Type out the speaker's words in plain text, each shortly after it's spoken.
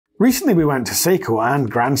Recently we went to Seiko and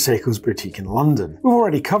Grand Seiko's boutique in London. We've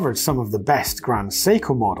already covered some of the best Grand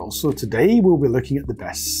Seiko models, so today we'll be looking at the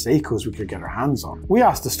best Seikos we could get our hands on. We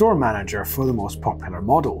asked the store manager for the most popular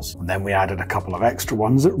models, and then we added a couple of extra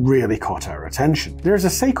ones that really caught our attention. There's a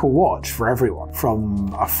Seiko watch for everyone,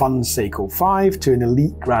 from a fun Seiko 5 to an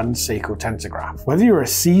elite Grand Seiko Tentograph. Whether you're a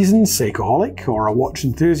seasoned Seikoholic or a watch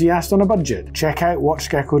enthusiast on a budget, check out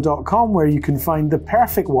WatchGecko.com where you can find the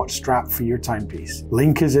perfect watch strap for your timepiece.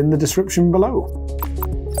 Link is in the description below.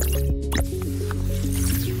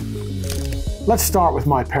 Let's start with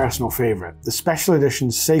my personal favourite, the special edition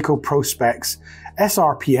Seiko Prospex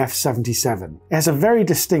SRPF 77. It has a very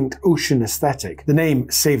distinct ocean aesthetic. The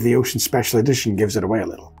name Save the Ocean Special Edition gives it away a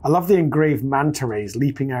little. I love the engraved manta rays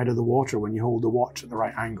leaping out of the water when you hold the watch at the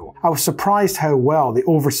right angle. I was surprised how well the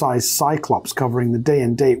oversized cyclops covering the day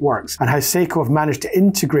and date works, and how Seiko have managed to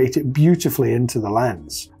integrate it beautifully into the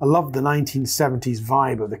lens. I love the 1970s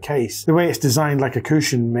vibe of the case. The way it's designed like a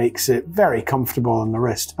cushion makes it very comfortable on the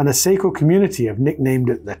wrist, and the Seiko community have nicknamed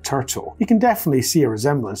it the Turtle. You can definitely see a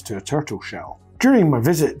resemblance to a turtle shell. During my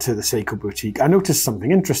visit to the Seiko boutique, I noticed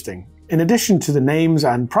something interesting. In addition to the names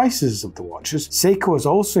and prices of the watches, Seiko has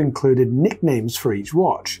also included nicknames for each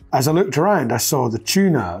watch. As I looked around, I saw the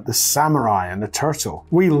Tuna, the Samurai, and the Turtle.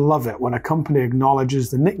 We love it when a company acknowledges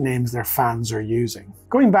the nicknames their fans are using.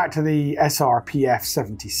 Going back to the SRPF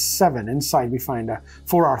 77, inside we find a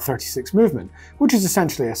 4R36 movement, which is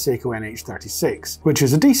essentially a Seiko NH36, which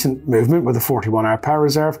is a decent movement with a 41-hour power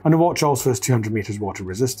reserve, and the watch also has 200 meters water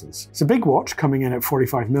resistance. It's a big watch, coming in at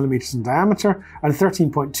 45mm in diameter and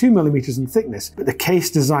 13.2mm in thickness, but the case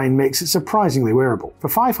design makes it surprisingly wearable. For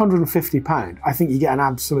 £550, I think you get an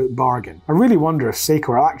absolute bargain. I really wonder if Seiko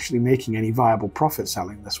are actually making any viable profit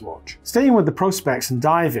selling this watch. Staying with the Prospex and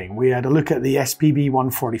diving, we had a look at the SPB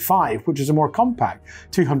 145, which is a more compact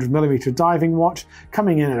 200mm diving watch,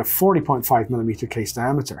 coming in at a 40.5mm case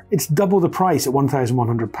diameter. It's double the price at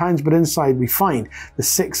 £1,100, but inside we find the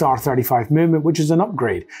 6R35 movement, which is an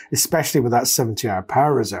upgrade, especially with that 70-hour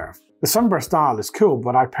power reserve. The sunburst dial is cool,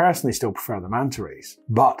 but I personally still prefer the manta rays.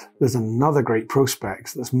 But there's another great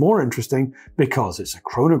Prospex that's more interesting because it's a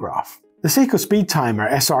chronograph. The Seiko Speed Timer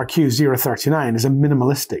SRQ039 is a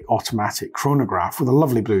minimalistic automatic chronograph with a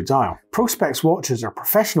lovely blue dial. Prospex watches are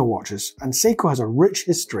professional watches, and Seiko has a rich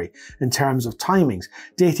history in terms of timings,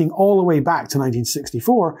 dating all the way back to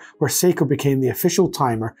 1964, where Seiko became the official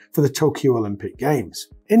timer for the Tokyo Olympic Games.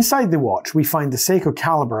 Inside the watch, we find the Seiko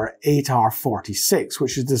Caliber 8R46,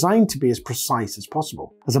 which is designed to be as precise as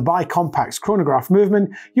possible. As a bi-compact chronograph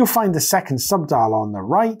movement, you'll find the second subdial on the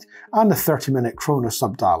right and the 30-minute chrono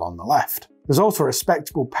subdial on the left. There's also a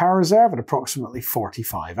respectable power reserve at approximately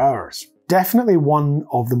 45 hours. Definitely one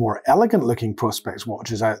of the more elegant looking Prospex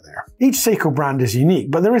watches out there. Each Seiko brand is unique,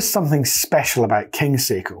 but there is something special about King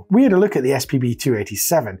Seiko. We had a look at the SPB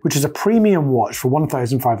 287, which is a premium watch for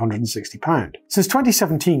 £1,560. Since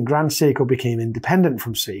 2017, Grand Seiko became independent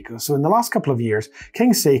from Seiko, so in the last couple of years,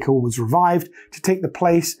 King Seiko was revived to take the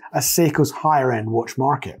place as Seiko's higher end watch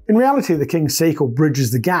market. In reality, the King Seiko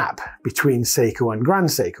bridges the gap between Seiko and Grand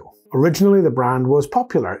Seiko. Originally, the brand was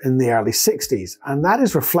popular in the early 60s, and that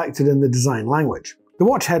is reflected in the design language. The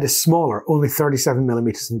watch head is smaller, only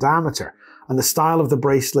 37mm in diameter, and the style of the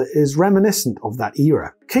bracelet is reminiscent of that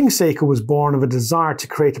era. King Seiko was born of a desire to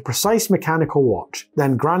create a precise mechanical watch,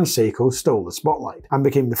 then Grand Seiko stole the spotlight and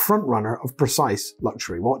became the frontrunner of precise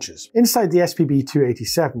luxury watches. Inside the SPB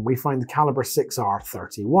 287 we find the Caliber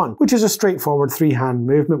 6R31, which is a straightforward three-hand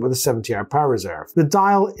movement with a 70-hour power reserve. The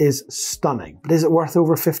dial is stunning, but is it worth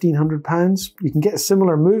over £1,500? You can get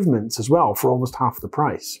similar movements as well for almost half the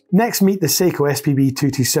price. Next, meet the Seiko SPB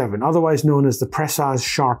 227, otherwise known as the Presage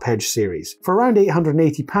Sharp Edge series. For around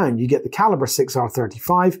 £880 you get the Caliber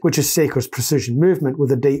 6R35, which is Seiko's precision movement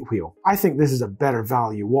with a date wheel. I think this is a better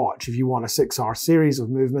value watch if you want a 6R series of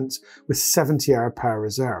movements with 70-hour power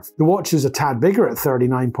reserve. The watch is a tad bigger at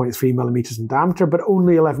 39.3mm in diameter, but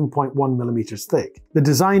only 11.1mm thick. The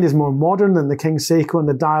design is more modern than the King Seiko, and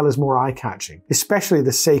the dial is more eye-catching. Especially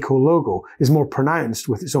the Seiko logo is more pronounced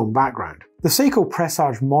with its own background. The Seiko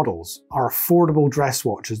Presage models are affordable dress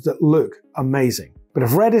watches that look amazing. But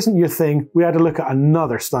if red isn't your thing, we had a look at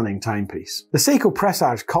another stunning timepiece. The Seiko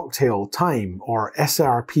Presage Cocktail Time, or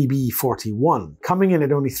SRPB 41. Coming in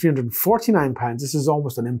at only £349, this is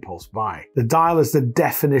almost an impulse buy. The dial is the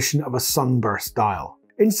definition of a sunburst dial.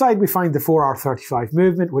 Inside we find the 4R35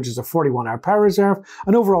 movement, which is a 41-hour power reserve,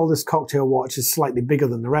 and overall this cocktail watch is slightly bigger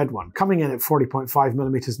than the red one, coming in at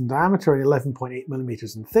 40.5mm in diameter and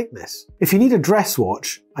 11.8mm in thickness. If you need a dress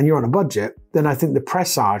watch, and you're on a budget, then I think the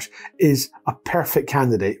Presage is a perfect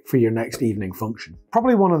candidate for your next evening function.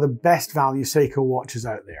 Probably one of the best value Seiko watches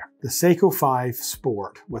out there, the Seiko 5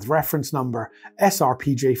 Sport with reference number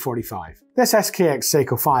SRPJ45. This SKX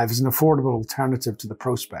Seiko 5 is an affordable alternative to the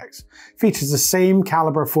Prospex. Features the same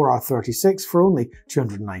caliber 4R36 for only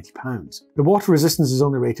 £290. The water resistance is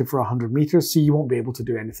only rated for 100 meters, so you won't be able to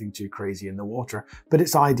do anything too crazy in the water, but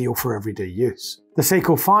it's ideal for everyday use. The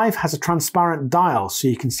Seiko 5 has a transparent dial so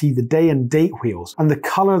you can see the day and date wheels, and the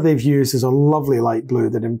colour they've used is a lovely light blue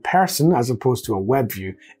that in person, as opposed to a web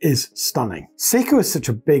view, is stunning. Seiko is such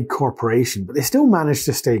a big corporation, but they still manage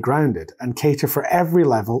to stay grounded and cater for every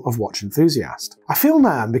level of watch enthusiast. I feel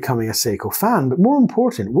now I'm becoming a Seiko fan, but more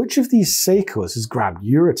important, which of these Seikos has grabbed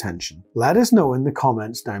your attention? Let us know in the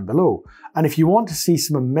comments down below. And if you want to see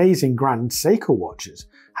some amazing Grand Seiko watches,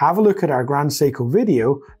 have a look at our Grand Seiko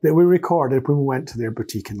video that we recorded when we went to their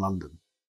boutique in London.